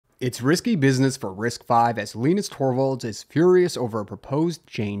It's risky business for RISC-V as Linus Torvalds is furious over a proposed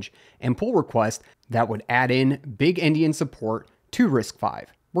change and pull request that would add in big endian support to RISC-V.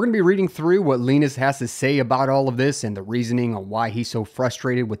 We're going to be reading through what Linus has to say about all of this and the reasoning on why he's so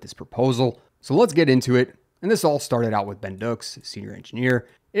frustrated with this proposal. So let's get into it. And this all started out with Ben Dux, senior engineer.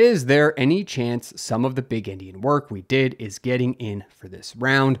 Is there any chance some of the big endian work we did is getting in for this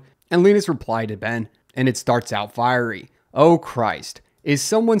round? And Linus replied to Ben, and it starts out fiery. Oh Christ. Is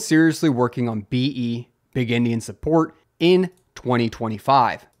someone seriously working on BE, big endian support, in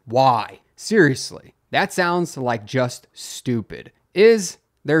 2025? Why? Seriously, that sounds like just stupid. Is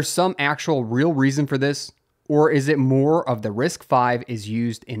there some actual real reason for this? Or is it more of the RISC-V is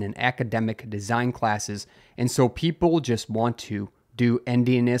used in an academic design classes and so people just want to do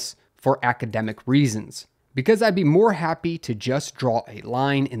endianness for academic reasons? Because I'd be more happy to just draw a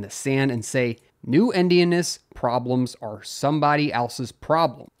line in the sand and say, new endianness problems are somebody else's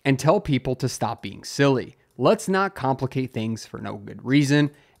problem and tell people to stop being silly. Let's not complicate things for no good reason,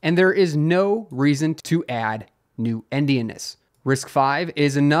 and there is no reason to add new endianness. RISC-V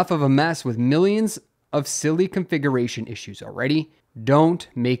is enough of a mess with millions of silly configuration issues already. Don't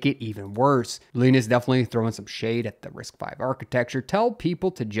make it even worse. Linus definitely throwing some shade at the RISC-V architecture. Tell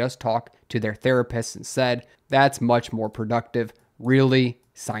people to just talk to their therapists instead. That's much more productive. Really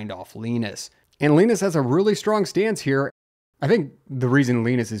signed off Linus. And Linus has a really strong stance here. I think the reason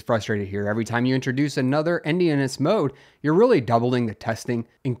Linus is frustrated here, every time you introduce another endianness mode, you're really doubling the testing,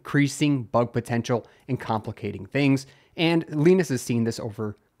 increasing bug potential, and complicating things. And Linus has seen this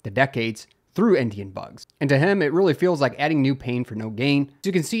over the decades through endian bugs. And to him, it really feels like adding new pain for no gain. As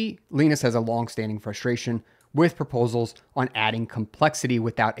you can see, Linus has a long-standing frustration with proposals on adding complexity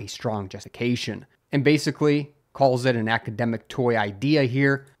without a strong justification. And basically calls it an academic toy idea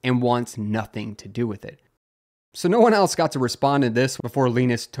here and wants nothing to do with it. So no one else got to respond to this before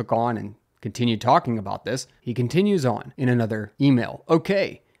Linus took on and continued talking about this. He continues on in another email.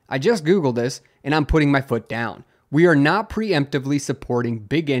 Okay, I just Googled this and I'm putting my foot down. We are not preemptively supporting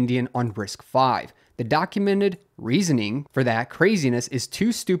big endian on RISC-V. The documented reasoning for that craziness is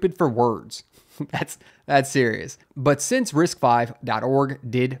too stupid for words. That's serious. But since RISC-V.org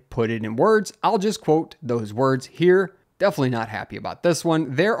did put it in words, I'll just quote those words here. Definitely not happy about this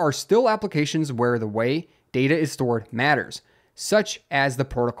one. There are still applications where the way data is stored matters, such as the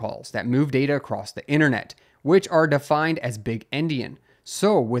protocols that move data across the internet, which are defined as big endian.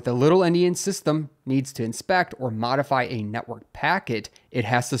 So with a little endian system needs to inspect or modify a network packet, it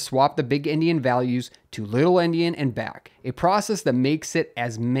has to swap the big endian values to little endian and back, a process that makes it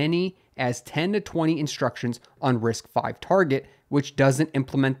as many as 10 to 20 instructions on RISC-V target, which doesn't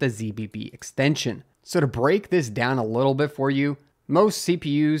implement the ZBB extension. So to break this down a little bit for you, most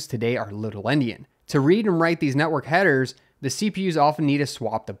CPUs today are little endian. To read and write these network headers, the CPUs often need to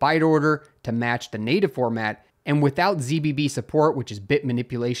swap the byte order to match the native format, and without ZBB support, which is bit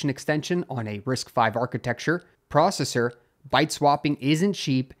manipulation extension on a RISC-V architecture processor, byte swapping isn't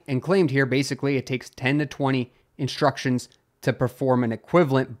cheap, and claimed here basically it takes 10 to 20 instructions to perform an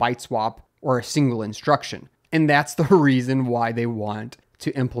equivalent byte swap or a single instruction. And that's the reason why they want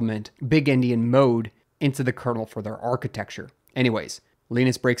to implement big endian mode into the kernel for their architecture. Anyways,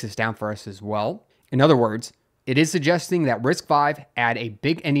 Linus breaks this down for us as well. In other words, it is suggesting that RISC-V add a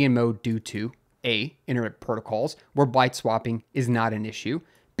big endian mode due to A, internet protocols where byte swapping is not an issue.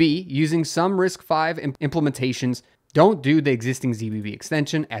 B, using some RISC-V implementations don't do the existing ZBB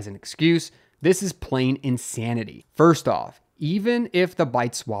extension as an excuse. This is plain insanity. First off, even if the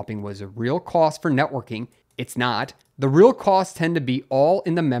byte swapping was a real cost for networking, it's not. The real costs tend to be all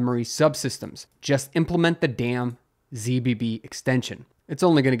in the memory subsystems. Just implement the damn ZBB extension. It's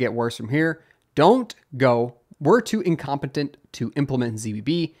only going to get worse from here. Don't go, we're too incompetent to implement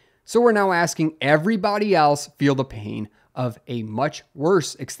ZBB, so we're now asking everybody else feel the pain of a much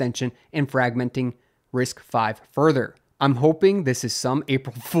worse extension and fragmenting RISC-V further. I'm hoping this is some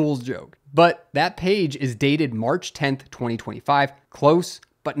April Fool's joke. But that page is dated March 10th, 2025. Close,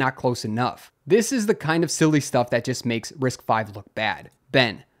 but not close enough. This is the kind of silly stuff that just makes RISC-V look bad.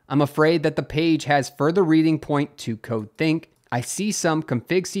 Ben, I'm afraid that the page has further reading point to code think. I see some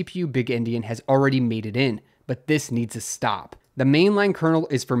config CPU big endian has already made it in, but this needs to stop. The mainline kernel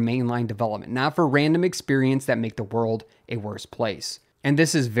is for mainline development, not for random experience that make the world a worse place. And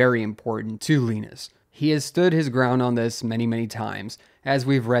this is very important to Linus. He has stood his ground on this many, many times, as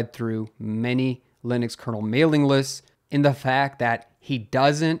we've read through many Linux kernel mailing lists, in the fact that he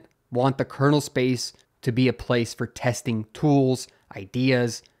doesn't want the kernel space to be a place for testing tools,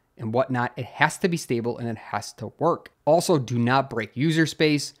 ideas, and whatnot. It has to be stable and it has to work. Also, do not break user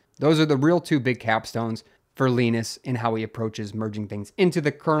space. Those are the real two big capstones for Linus in how he approaches merging things into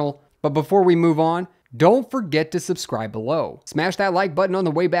the kernel. But before we move on, don't forget to subscribe below. Smash that like button on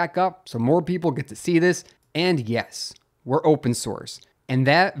the way back up so more people get to see this. And yes, we're open source. And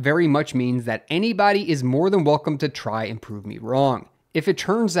that very much means that anybody is more than welcome to try and prove me wrong. If it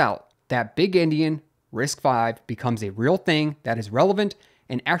turns out that Big Endian RISC-V becomes a real thing that is relevant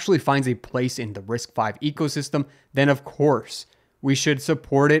and actually finds a place in the RISC-V ecosystem, then of course we should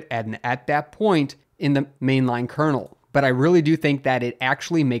support it at that point in the mainline kernel. But I really do think that it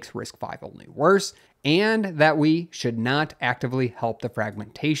actually makes RISC-V only worse, and that we should not actively help the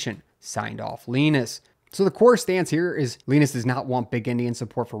fragmentation. Signed off, Linus. So the core stance here is Linus does not want Big Endian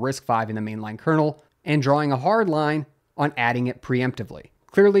support for RISC-V in the mainline kernel, and drawing a hard line on adding it preemptively.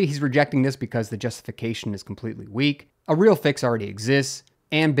 Clearly, he's rejecting this because the justification is completely weak. A real fix already exists,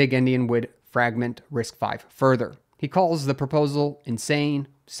 and Big Endian would fragment RISC-V further. He calls the proposal insane,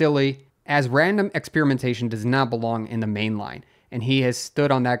 silly, as random experimentation does not belong in the mainline, and he has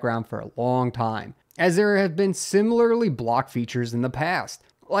stood on that ground for a long time, as there have been similarly blocked features in the past,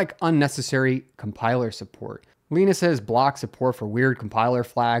 like unnecessary compiler support. Linus has blocked support for weird compiler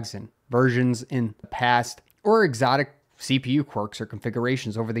flags and versions in the past, or exotic CPU quirks or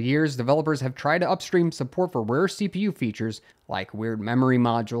configurations. Over the years, developers have tried to upstream support for rare CPU features like weird memory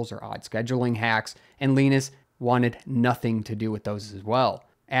modules or odd scheduling hacks, and Linus wanted nothing to do with those as well,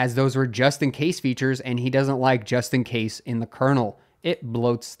 as those were just-in-case features, and he doesn't like just-in-case in the kernel. It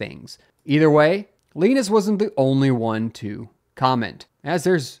bloats things. Either way, Linus wasn't the only one to comment, as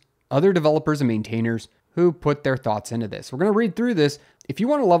there's other developers and maintainers who put their thoughts into this. We're going to read through this. If you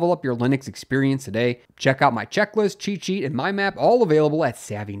want to level up your Linux experience today, check out my checklist, cheat sheet, and my map, all available at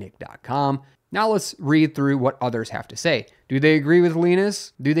SavvyNik.com. Now let's read through what others have to say. Do they agree with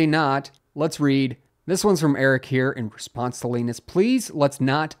Linus? Do they not? Let's read. This one's from Eric here in response to Linus. Please, let's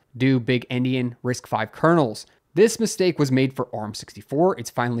not do Big Endian RISC-V kernels. This mistake was made for ARM64. It's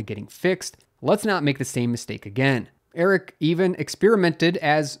finally getting fixed. Let's not make the same mistake again. Eric even experimented,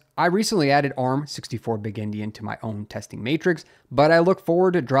 as I recently added ARM64 Big Endian to my own testing matrix, but I look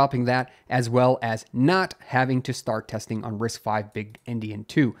forward to dropping that, as well as not having to start testing on RISC-V Big Endian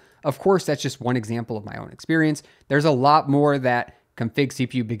 2. Of course, that's just one example of my own experience. There's a lot more that config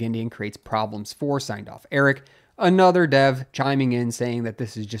CPU Big Endian creates problems for. Signed off, Eric. Another dev chiming in saying that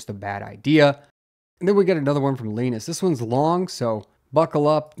this is just a bad idea. And then we get another one from Linus. This one's long, so buckle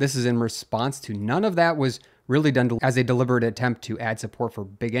up. This is in response to none of that was really done as a deliberate attempt to add support for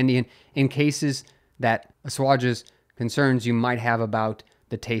Big Endian in cases that assuages concerns you might have about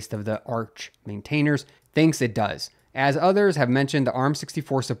the taste of the Arch maintainers. Thinks it does. As others have mentioned, the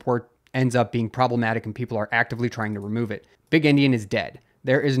ARM64 support ends up being problematic and people are actively trying to remove it. Big Endian is dead.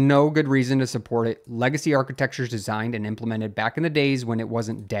 There is no good reason to support it. Legacy architectures designed and implemented back in the days when it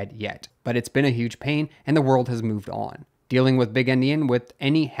wasn't dead yet. But it's been a huge pain and the world has moved on. Dealing with Big Endian with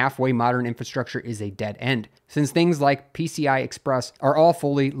any halfway modern infrastructure is a dead end, since things like PCI Express are all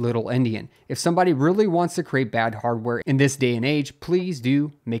fully little endian. If somebody really wants to create bad hardware in this day and age, please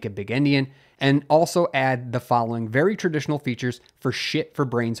do make a Big Endian, and also add the following very traditional features for shit for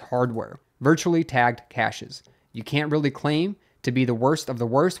brains hardware. Virtually tagged caches. You can't really claim to be the worst of the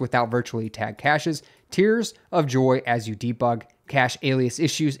worst without virtually tagged caches. Tears of joy as you debug cache alias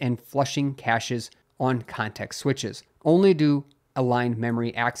issues and flushing caches on context switches. Only do aligned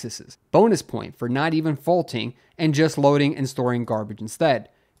memory accesses. Bonus point for not even faulting and just loading and storing garbage instead.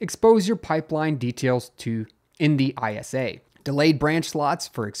 Expose your pipeline details in the ISA. Delayed branch slots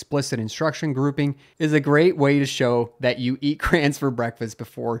for explicit instruction grouping is a great way to show that you eat crayons for breakfast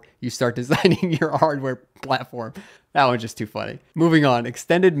before you start designing your hardware platform. That one's just too funny. Moving on,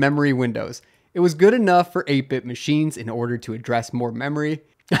 extended memory windows. It was good enough for 8-bit machines in order to address more memory.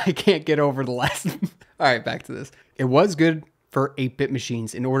 I can't get over the last. All right, back to this. It was good for 8-bit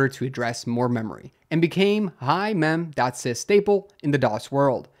machines in order to address more memory and became high mem.sys staple in the DOS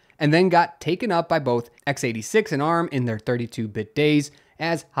world, and then got taken up by both x86 and ARM in their 32-bit days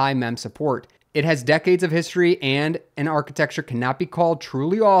as high mem support. It has decades of history, and an architecture cannot be called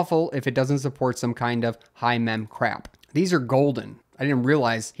truly awful if it doesn't support some kind of high mem crap. These are golden. I didn't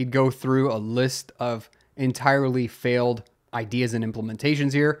realize he'd go through a list of entirely failed ideas and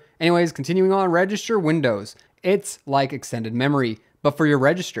implementations here. Anyways, continuing on, register windows. It's like extended memory, but for your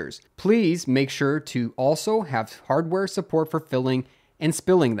registers. Please make sure to also have hardware support for filling and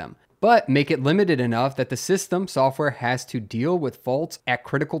spilling them, but make it limited enough that the system software has to deal with faults at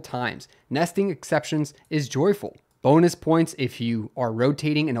critical times. Nesting exceptions is joyful. Bonus points if you are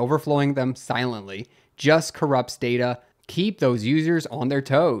rotating and overflowing them silently. Just corrupts data. Keep those users on their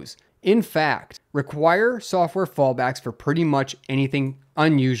toes. In fact, require software fallbacks for pretty much anything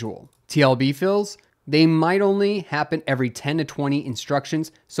unusual. TLB fills, They might only happen every 10 to 20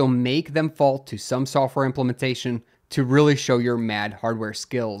 instructions, so make them fall to some software implementation to really show your mad hardware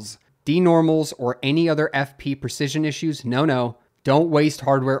skills. Denormals or any other FP precision issues, no. Don't waste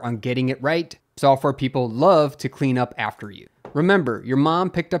hardware on getting it right. Software people love to clean up after you. Remember, your mom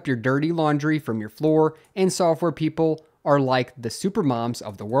picked up your dirty laundry from your floor, and software people are like the super moms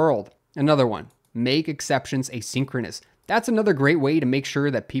of the world. Another one, make exceptions asynchronous. That's another great way to make sure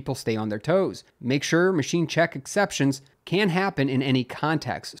that people stay on their toes. Make sure machine check exceptions can happen in any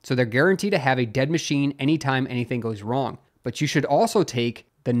context, so they're guaranteed to have a dead machine anytime anything goes wrong. But you should also take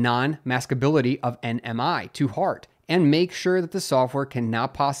the non-maskability of NMI to heart and make sure that the software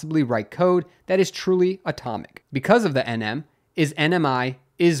cannot possibly write code that is truly atomic. Because of the NMI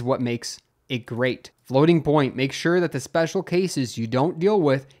is what makes it great. Floating point, make sure that the special cases you don't deal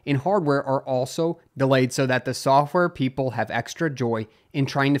with in hardware are also delayed so that the software people have extra joy in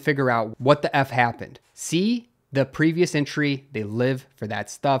trying to figure out what the F happened. See the previous entry, they live for that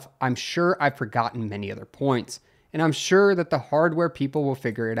stuff. I'm sure I've forgotten many other points, and I'm sure that the hardware people will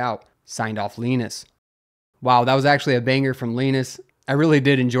figure it out. Signed off, Linus. Wow, that was actually a banger from Linus. I really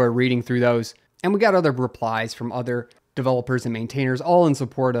did enjoy reading through those. And we got other replies from other developers and maintainers, all in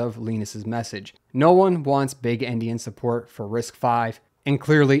support of Linus's message. No one wants big endian support for RISC-V, and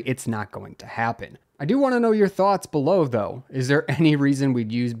clearly it's not going to happen. I do want to know your thoughts below though. Is there any reason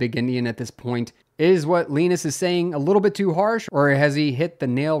we'd use big endian at this point? Is what Linus is saying a little bit too harsh, or has he hit the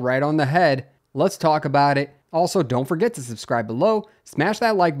nail right on the head? Let's talk about it. Also, don't forget to subscribe below, smash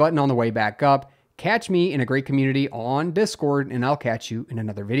that like button on the way back up, catch me in a great community on Discord, and I'll catch you in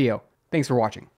another video. Thanks for watching.